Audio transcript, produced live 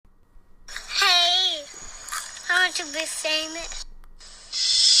want to be famous?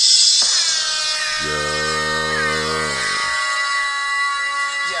 Yo,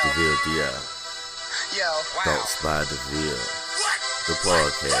 DeVille D.I. Thoughts by DeVille. The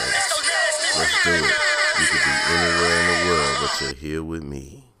podcast. Let's do it. You could be anywhere in the world, but you're here with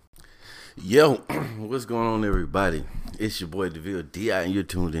me. Yo, what's going on, everybody? It's your boy DeVille D.I. and you're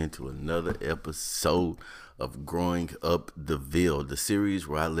tuned in to another episode of Growing Up DeVille, the series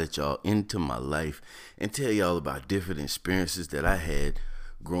where I let y'all into my life and tell y'all about different experiences that I had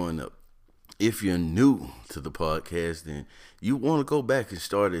growing up. If you're new to the podcast, then you want to go back and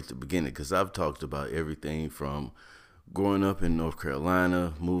start at the beginning, because I've talked about everything from growing up in North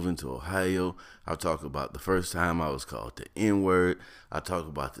Carolina, moving to Ohio. I'll talk about the first time I was called the N-word. I'll talk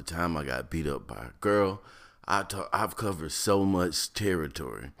about the time I got beat up by a girl. I've covered so much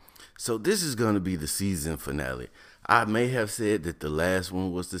territory. So this is going to be the season finale. I may have said that the last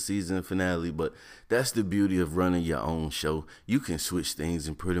one was the season finale, but that's the beauty of running your own show. You can switch things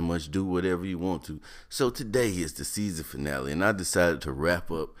and pretty much do whatever you want to. So today is the season finale, and I decided to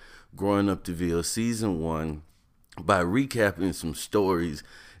wrap up Growing Up DeVille Season 1 by recapping some stories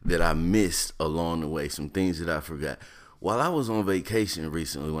that I missed along the way, some things that I forgot. While I was on vacation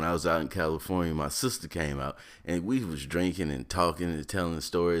recently, when I was out in California, my sister came out and we was drinking and talking and telling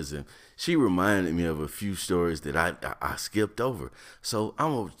stories, and she reminded me of a few stories that I skipped over. So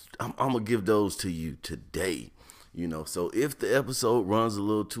I'm gonna give those to you today. You know, so if the episode runs a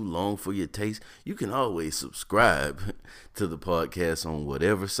little too long for your taste, you can always subscribe to the podcast on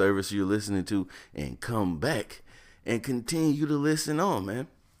whatever service you're listening to and come back and continue to listen on, man.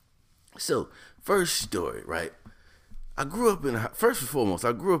 So, first story, right? First and foremost,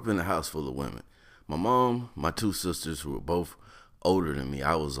 I grew up in a house full of women. My mom, my two sisters who were both older than me.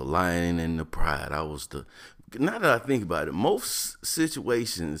 I was a lion in the pride. Now that I think about it, most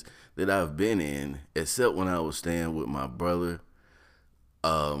situations that I've been in, except when I was staying with my brother,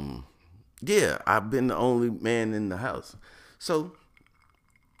 I've been the only man in the house. So,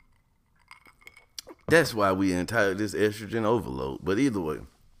 that's why we entitled this estrogen overload. But either way,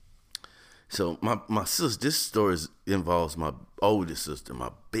 so my sister, this story involves my oldest sister,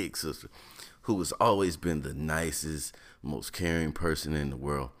 my big sister, who has always been the nicest, most caring person in the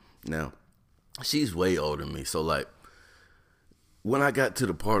world. Now, she's way older than me. So, like, when I got to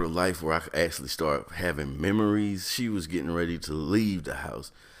the part of life where I could actually start having memories, she was getting ready to leave the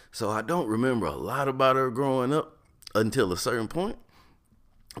house. So I don't remember a lot about her growing up until a certain point.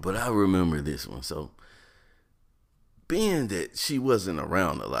 But I remember this one. So, being that she wasn't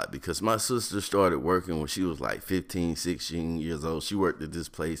around a lot, because my sister started working when she was like 15, 16 years old. She worked at this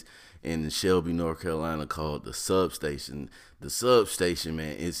place in Shelby, North Carolina called the Substation. The Substation,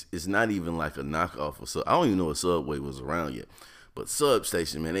 man, it's not even like a knockoff. So I don't even know if Subway was around yet. But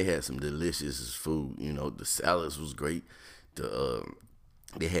Substation, man, they had some delicious food. You know, the salads was great.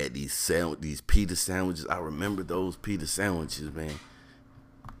 They had these pita sandwiches. I remember those pita sandwiches, man.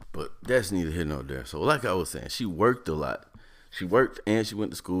 But that's neither here nor there. So like I was saying, she worked a lot. She worked and she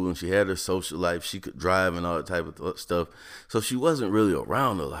went to school and she had her social life. She could drive and all that type of stuff. So she wasn't really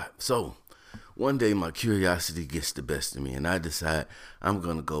around a lot. So one day my curiosity gets the best of me and I decide I'm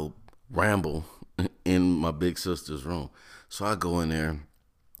going to go ramble in my big sister's room. So I go in there.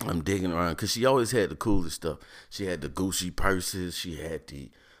 I'm digging around because she always had the coolest stuff. She had the Gucci purses. She had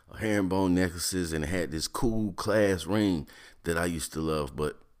the herringbone necklaces and it had this cool class ring that I used to love.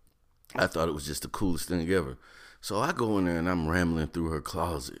 But I thought it was just the coolest thing ever. So I go in there and I'm rambling through her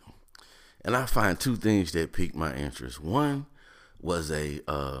closet. And I find two things that piqued my interest. One was a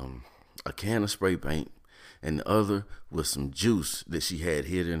can of spray paint. And the other was some juice that she had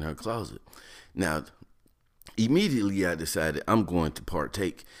hid in her closet. Now, immediately I decided I'm going to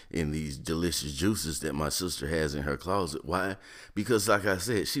partake in these delicious juices that my sister has in her closet. Why? Because like I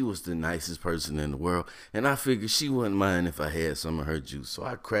said, she was the nicest person in the world. And I figured she wouldn't mind if I had some of her juice. So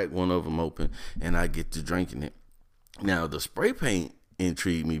I crack one of them open and I get to drinking it. Now the spray paint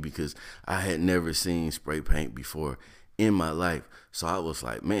intrigued me because I had never seen spray paint before in my life. So I was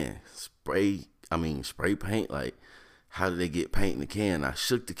like, man, spray paint, like, how did they get paint in the can? I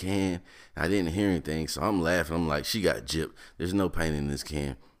shook the can. I didn't hear anything. So I'm laughing. I'm like, she got gypped. There's no paint in this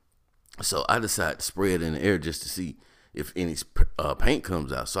can. So I decided to spray it in the air just to see if any paint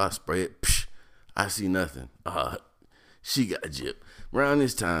comes out. So I spray it. Psh, I see nothing. She got gypped. Around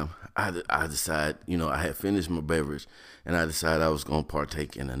this time, I decided, I had finished my beverage. And I decided I was going to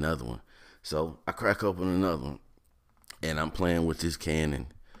partake in another one. So I crack open another one. And I'm playing with this can. And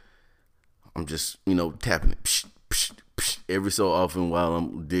I'm just, tapping it. Psh, psh, psh. Every so often while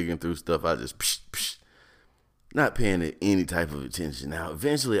I'm digging through stuff, I just psh, psh. Not paying it any type of attention. Now,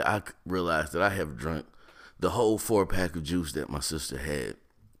 eventually I realized that I have drunk the whole 4-pack of juice that my sister had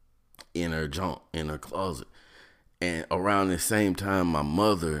in her in her closet. And around the same time, my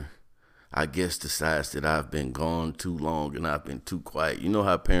mother, I guess, decides that I've been gone too long and I've been too quiet. You know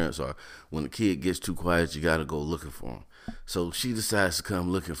how parents are. When the kid gets too quiet, you got to go looking for him. So she decides to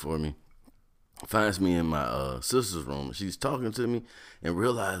come looking for me, finds me in my sister's room. And she's talking to me and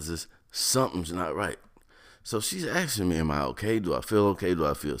realizes something's not right. So she's asking me, am I okay? Do I feel okay? Do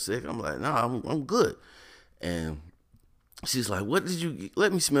I feel sick? I'm like, no, I'm good. And she's like, what did you,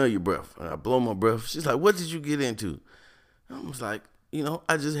 let me smell your breath. And I blow my breath. She's like, what did you get into? I was like,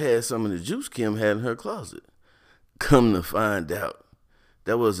 I just had some of the juice Kim had in her closet. Come to find out,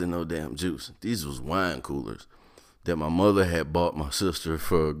 that wasn't no damn juice. These was wine coolers that my mother had bought my sister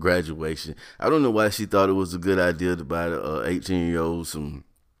for graduation. I don't know why she thought it was a good idea to buy the 18-year-old some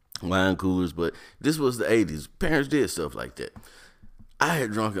wine coolers, but this was the 80s. Parents did stuff like that. I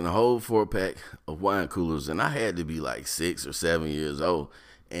had drunken a whole 4-pack of wine coolers, and I had to be like 6 or 7 years old.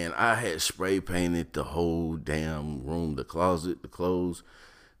 And I had spray painted the whole damn room, the closet, the clothes,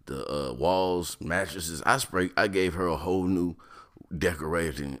 the walls, mattresses. I gave her a whole new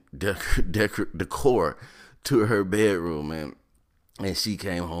decor to her bedroom, man. And she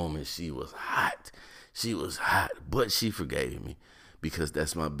came home and she was hot. She was hot, but she forgave me because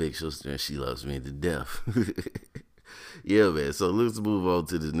that's my big sister and she loves me to death. Yeah, man. So let's move on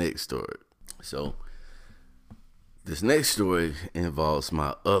to the next story. So this next story involves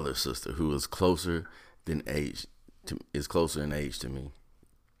my other sister, who is closer in age to me.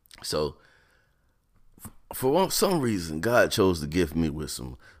 So for some reason, God chose to gift me with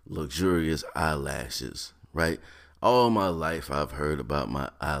some luxurious eyelashes, right? All my life, I've heard about my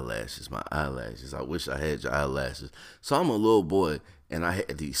eyelashes. I wish I had your eyelashes. So I'm a little boy, and I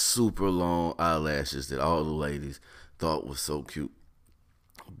had these super long eyelashes that all the ladies thought was so cute.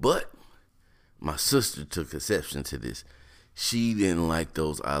 But my sister took exception to this. She didn't like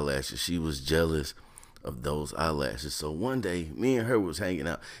those eyelashes. She was jealous of those eyelashes. So one day, me and her was hanging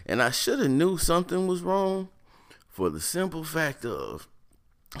out, and I should have knew something was wrong for the simple fact of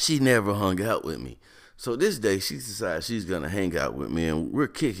she never hung out with me. So this day, she decides she's going to hang out with me, and we're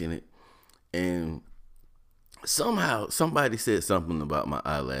kicking it. And somehow, somebody said something about my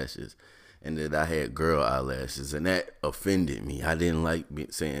eyelashes and that I had girl eyelashes, and that offended me. I didn't like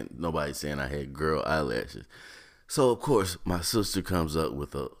nobody saying I had girl eyelashes. So, of course, my sister comes up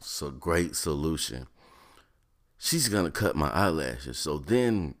with a great solution. She's going to cut my eyelashes, so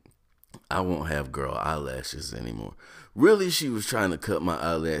then I won't have girl eyelashes anymore. Really, she was trying to cut my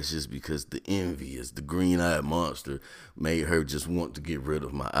eyelashes because the envious, the green-eyed monster, made her just want to get rid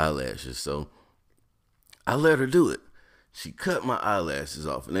of my eyelashes. So I let her do it. She cut my eyelashes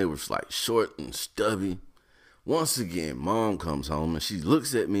off, and they were like short and stubby. Once again, Mom comes home, and she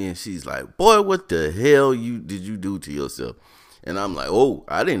looks at me, and she's like, boy, what the hell did you do to yourself? And I'm like, oh,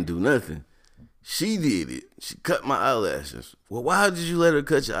 I didn't do nothing. She did it. She cut my eyelashes. Well, why did you let her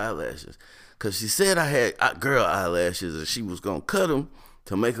cut your eyelashes? Because she said I had girl eyelashes, and she was going to cut them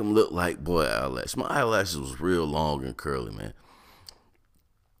to make them look like boy eyelashes. My eyelashes was real long and curly, man.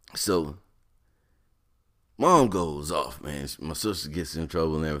 So Mom goes off, man. My sister gets in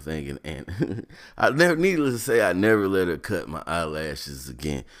trouble and everything, and needless to say, I never let her cut my eyelashes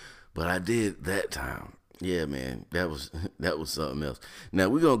again. But I did that time. Yeah, man, that was something else. Now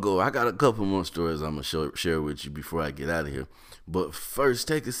we're gonna go. I got a couple more stories I'm gonna share with you before I get out of here. But first,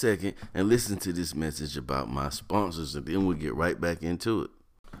 take a second and listen to this message about my sponsors, and then we'll get right back into it.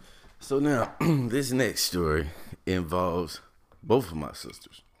 So now, this next story involves both of my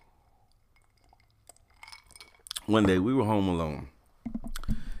sisters. One day we were home alone,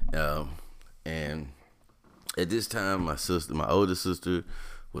 and at this time my older sister,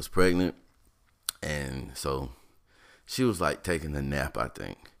 was pregnant, and so she was like taking a nap, I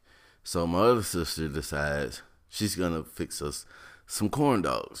think. So my other sister decides she's gonna fix us some corn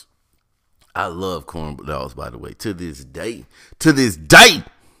dogs. I love corn dogs, by the way, to this day,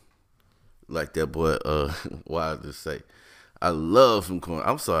 like that boy Wild to say. I love some corn.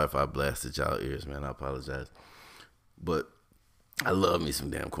 I'm sorry if I blasted y'all ears, man. I apologize. But I love me some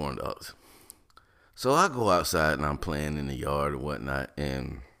damn corn dogs. So I go outside and I'm playing in the yard and whatnot,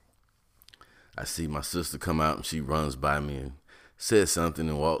 and I see my sister come out and she runs by me and says something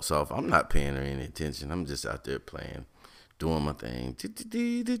and walks off. I'm not paying her any attention. I'm just out there playing, doing my thing.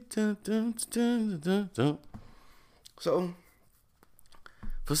 So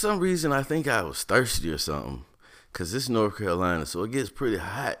for some reason, I think I was thirsty or something, because it's North Carolina, so it gets pretty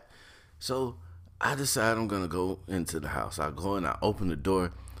hot. So I decide I'm going to go into the house. I go and I open the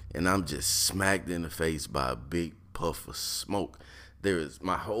door, and I'm just smacked in the face by a big puff of smoke.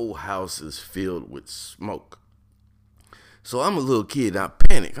 My whole house is filled with smoke. So I'm a little kid. I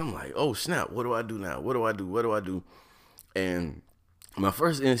panic. I'm like, oh snap! What do I do now? What do I do? What do I do? And my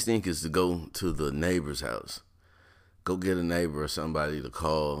first instinct is to go to the neighbor's house, go get a neighbor or somebody to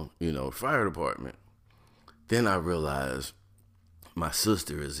call, fire department. Then I realize my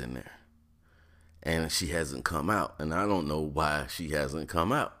sister is in there and she hasn't come out. And I don't know why she hasn't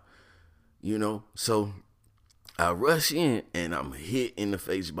come out, So I rush in and I'm hit in the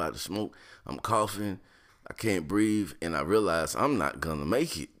face by the smoke. I'm coughing. I can't breathe. And I realize I'm not going to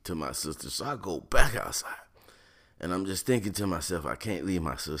make it to my sister. So I go back outside. And I'm just thinking to myself, I can't leave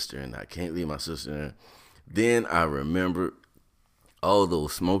my sister and I can't leave my sister in. Then I remember all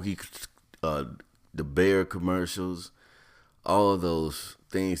those Smokey, the Bear commercials, all those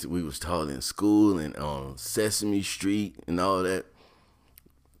things that we was taught in school and on Sesame Street and all that.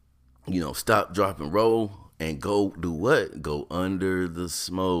 Stop, drop, and roll and go do what? Go under the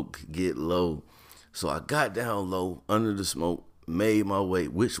smoke, get low. So I got down low under the smoke, made my way,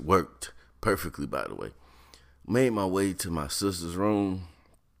 which worked perfectly, by the way. Made my way to my sister's room.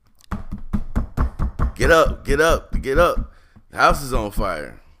 Get up, get up, get up. The house is on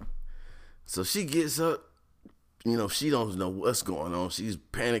fire. So she gets up. She don't know what's going on. She's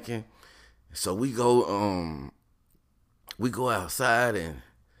panicking. So we go outside, and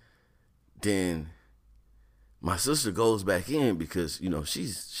then my sister goes back in because,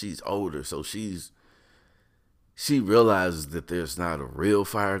 she's older. So she realizes that there's not a real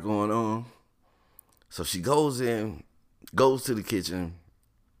fire going on. So she goes to the kitchen.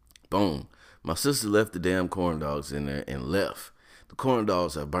 Boom. My sister left the damn corn dogs in there and left. The corn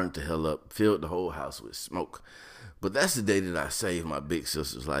dogs have burnt the hell up, filled the whole house with smoke. But that's the day that I saved my big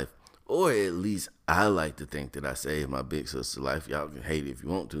sister's life. Or at least I like to think that I saved my big sister's life. Y'all can hate it if you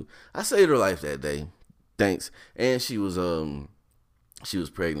want to. I saved her life that day. Thanks. And she was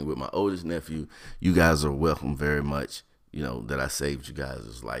pregnant with my oldest nephew. You guys are welcome very much, that I saved you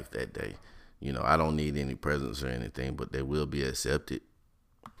guys' life that day. I don't need any presents or anything, but they will be accepted.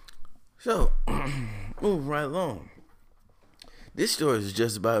 So, move right along. This story is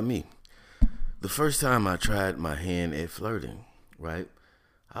just about me. The first time I tried my hand at flirting, right?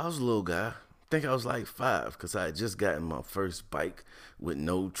 I was a little guy. I think I was like 5 because I had just gotten my first bike with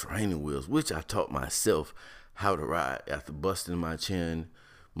no training wheels, which I taught myself how to ride after busting my chin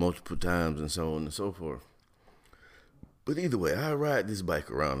multiple times and so on and so forth. But either way, I ride this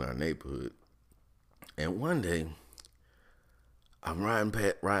bike around our neighborhood. And one day, I'm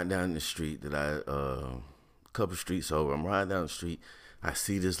riding down the street that a couple streets over. I'm riding down the street. I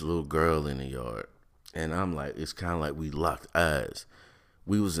see this little girl in the yard. And I'm like, it's kind of like we locked eyes.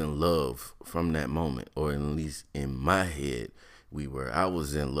 We was in love from that moment. Or at least in my head, we were. I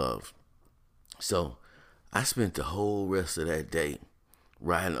was in love. So I spent the whole rest of that day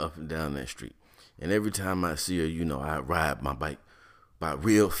riding up and down that street. And every time I see her, I ride my bike by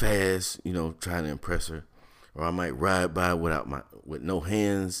real fast, trying to impress her. Or I might ride by with no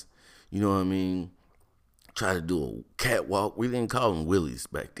hands, you know what I mean? Try to do a catwalk. We didn't call them willies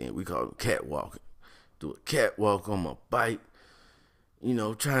back then. We called them catwalking. Do a catwalk on my bike,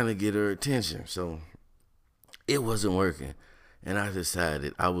 trying to get her attention. So it wasn't working. And I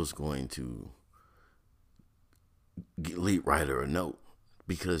decided I was going to write her a note.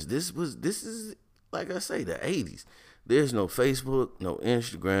 Because this is, like I say, the 80s. There's no Facebook, no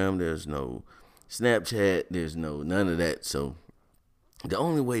Instagram, there's no Snapchat, there's none of that. So the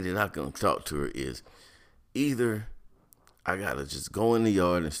only way that I can talk to her is either I gotta just go in the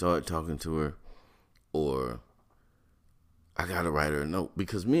yard and start talking to her, or I gotta write her a note.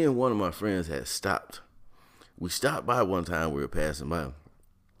 Because me and one of my friends had stopped. We stopped by one time, we were passing by,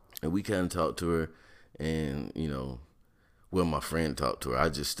 and we kind of talked to her, and my friend talked to her. I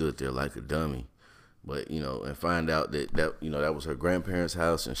just stood there like a dummy. But, and find out that was her grandparents'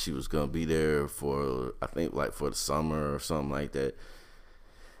 house, and she was going to be there for, I think, like for the summer or something like that.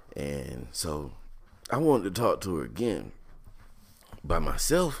 And so I wanted to talk to her again by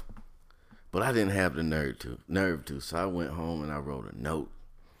myself, but I didn't have the nerve to. So I went home and I wrote a note,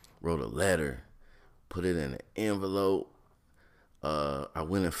 wrote a letter, put it in an envelope. I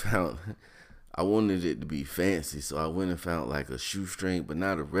went and found, I wanted it to be fancy, so I went and found like a shoestring, but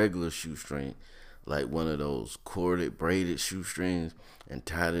not a regular shoestring, like one of those corded, braided shoestrings, and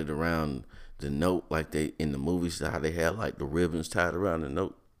tied it around the note like they in the movies, how they had like the ribbons tied around the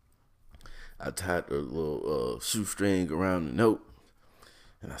note. I tied the little shoestring around the note,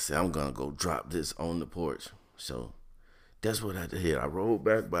 and I said, I'm going to go drop this on the porch. So that's what I did. I rolled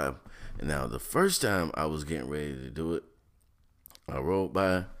back by, and now the first time I was getting ready to do it, I rolled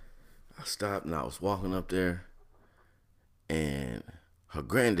by, I stopped, and I was walking up there, and her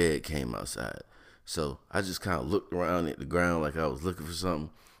granddad came outside. So I just kind of looked around at the ground like I was looking for something,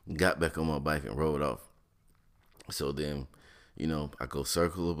 got back on my bike and rode off. So then, I go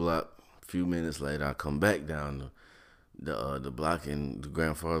circle the block. A few minutes later, I come back down the block, and the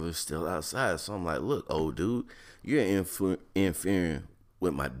grandfather's still outside. So I'm like, look, old dude, you're interfering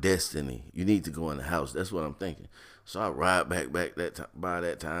with my destiny. You need to go in the house. That's what I'm thinking. So I ride back by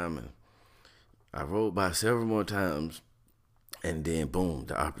that time, and I rode by several more times, and then boom,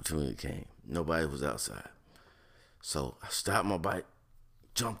 the opportunity came. Nobody was outside. So I stopped my bike,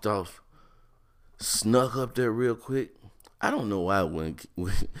 jumped off, snuck up there real quick. I don't know why when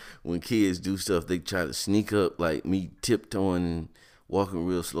kids do stuff, they try to sneak up, like me tiptoeing and walking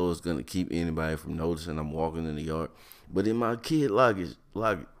real slow is going to keep anybody from noticing I'm walking in the yard. But in my kid remix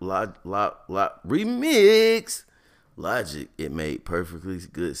logic, it made perfectly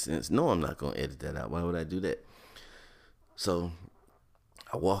good sense. No, I'm not going to edit that out. Why would I do that? So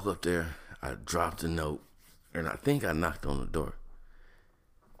I walk up there, I dropped a note, and I think I knocked on the door.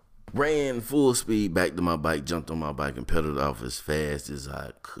 Ran full speed back to my bike, jumped on my bike, and pedaled off as fast as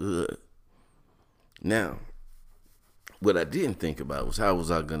I could. Now, what I didn't think about was how was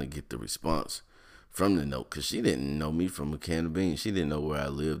I going to get the response from the note, because she didn't know me from a can of beans. She didn't know where I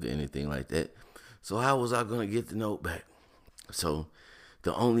lived or anything like that. So how was I going to get the note back? So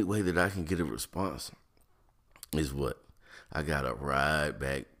the only way that I can get a response is what? I got to ride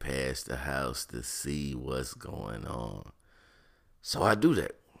back past the house to see what's going on. So I do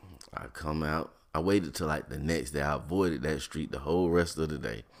that. I come out. I waited till like the next day. I avoided that street the whole rest of the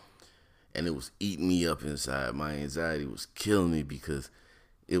day. And it was eating me up inside. My anxiety was killing me because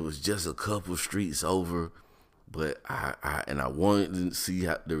it was just a couple streets over. But I wanted to see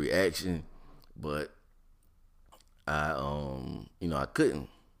the reaction, but I couldn't.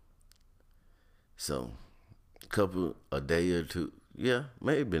 So a day or two, yeah,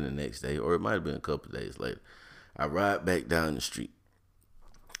 may have been the next day, or it might have been a couple of days later. I ride back down the street,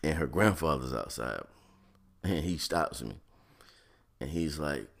 and her grandfather's outside, and he stops me, and he's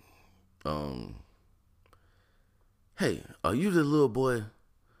like, hey, are you the little boy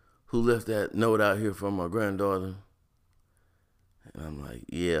who left that note out here for my granddaughter? And I'm like,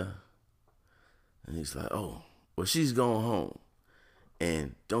 yeah. And he's like, oh, well, she's going home,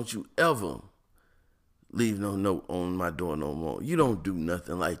 and don't you ever leave no note on my door no more. You don't do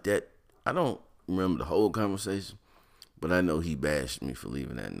nothing like that. I don't remember the whole conversation, but I know he bashed me for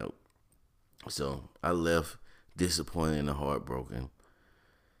leaving that note. So I left disappointed and heartbroken.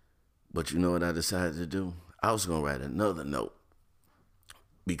 But you know what I decided to do? I was going to write another note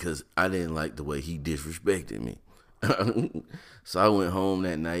because I didn't like the way he disrespected me. So I went home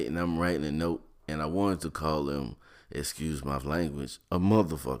that night and I'm writing a note, and I wanted to call him, excuse my language, a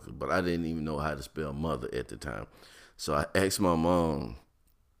motherfucker, but I didn't even know how to spell mother at the time. So I asked my mom,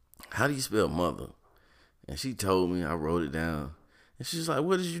 how do you spell mother? And she told me. I wrote it down. And she's like,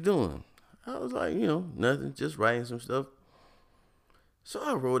 what is you doing? I was like, nothing, just writing some stuff. So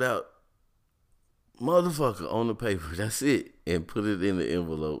I wrote out motherfucker on the paper, that's it, and put it in the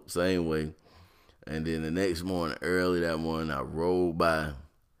envelope, same way. And then the next morning, early that morning, I rolled by,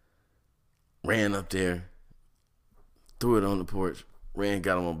 ran up there, threw it on the porch,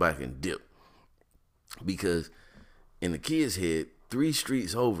 got on my bike and dipped. Because in the kid's head, 3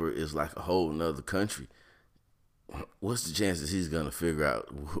 streets over is like a whole nother country. What's the chances he's going to figure out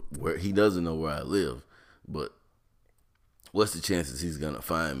where he doesn't know where I live, but what's the chances he's going to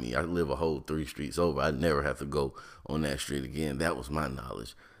find me? I live a whole 3 streets over. I'd never have to go on that street again. That was my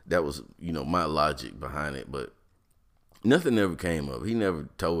knowledge. That was, my logic behind it, but nothing ever came up. He never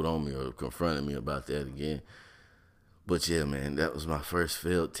told on me or confronted me about that again. But yeah, man, that was my first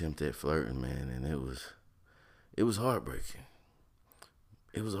failed attempt at flirting, man, and it was heartbreaking.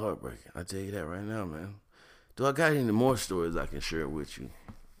 It was heartbreaking. I tell you that right now, man. Do I got any more stories I can share with you?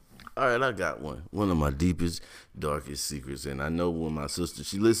 All right, I got one. One of my deepest, darkest secrets, and I know when my sister,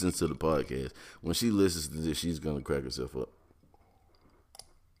 she listens to the podcast, when she listens to this, she's going to crack herself up.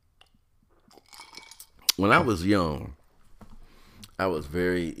 When I was young, I was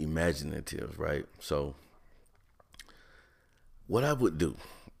very imaginative, right? So what I would do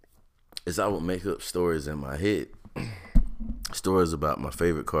is I would make up stories in my head, stories about my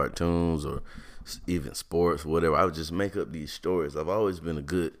favorite cartoons or even sports, whatever. I would just make up these stories. I've always been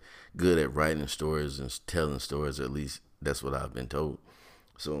good at writing stories and telling stories, or at least that's what I've been told.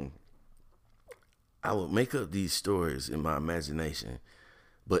 So I would make up these stories in my imagination,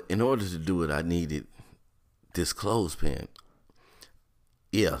 but in order to do it, I needed this clothespin.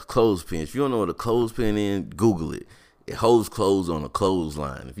 Yeah, clothespin. If you don't know what a clothespin is, Google it. It holds clothes on a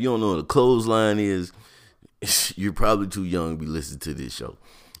clothesline. If you don't know what a clothesline is, you're probably too young to be listening to this show.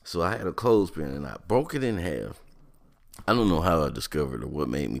 So I had a clothespin and I broke it in half. I don't know how I discovered or what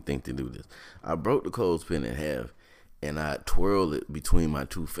made me think to do this. I broke the clothespin in half and I twirled it between my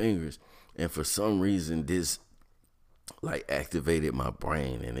two fingers. And for some reason, this like activated my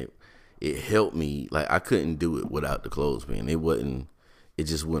brain and it helped me. Like I couldn't do it without the clothespin. It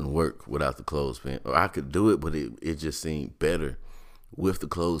just wouldn't work without the clothespin. Or I could do it, but it just seemed better with the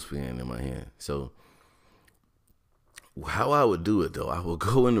clothespin in my hand. So how I would do it though, I would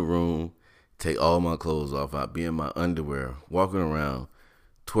go in the room, take all my clothes off, I'd be in my underwear, walking around,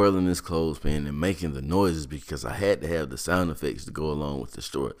 twirling this clothespin and making the noises because I had to have the sound effects to go along with the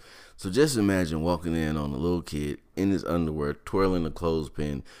story. So just imagine walking in on a little kid in his underwear, twirling the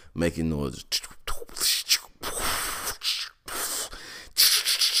clothespin, making noises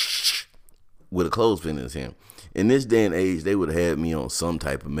with a clothespin in his hand. In this day and age, they would have had me on some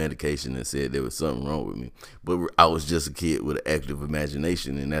type of medication and said there was something wrong with me. But I was just a kid with an active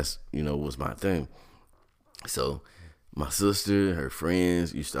imagination, and that's, was my thing. So my sister, her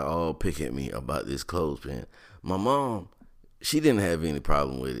friends used to all pick at me about this clothespin. My mom, she didn't have any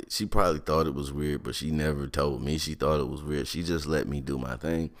problem with it. She probably thought it was weird, but she never told me she thought it was weird. She just let me do my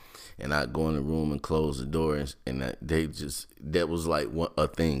thing. And I'd go in the room and close the door, and that was like a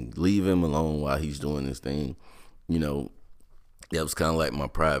thing. Leave him alone while he's doing this thing. That was kind of like my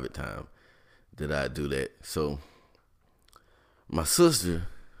private time that I do that. So my sister,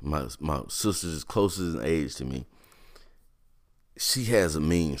 my sister's closest in age to me, she has a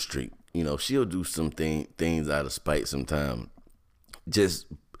mean streak. She'll do some things out of spite sometimes.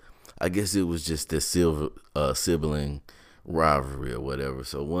 I guess it was just this sibling rivalry or whatever.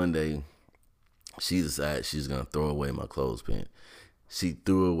 So one day, she decided she's going to throw away my clothespin. She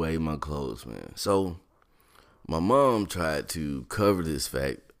threw away my clothespin. So my mom tried to cover this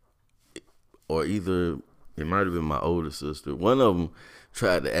fact, or either it might have been my older sister. One of them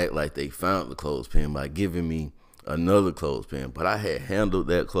tried to act like they found the clothespin by giving me another clothespin, but I had handled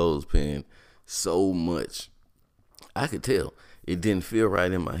that clothespin so much, I could tell it didn't feel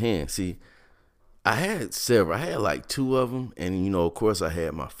right in my hand. See, I had several. I had like two of them, and of course I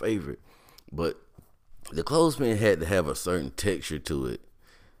had my favorite, but the clothespin had to have a certain texture to it,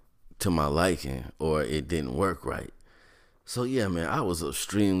 to my liking, or it didn't work right. So yeah, man, I was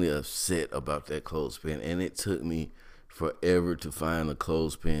extremely upset about that clothespin, and it took me forever to find a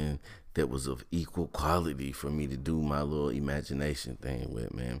clothespin that was of equal quality for me to do my little imagination thing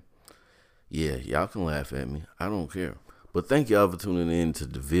with, man. Yeah, y'all can laugh at me. I don't care. But thank y'all for tuning in to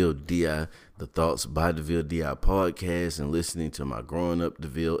DeVille DI, the Thoughts by DeVille DI podcast, and listening to my Growing Up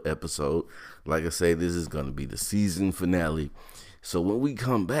DeVille episode. Like I say, this is going to be the season finale. So when we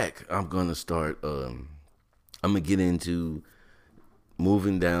come back, I'm going to start, I'm going to get into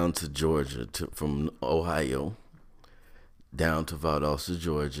moving down to Georgia, from Ohio, down to Valdosta,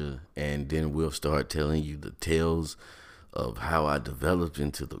 Georgia, and then we'll start telling you the tales of how I developed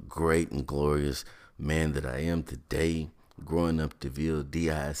into the great and glorious man that I am today. Growing Up DeVille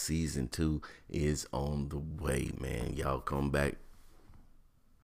DI Season 2 is on the way, man. Y'all come back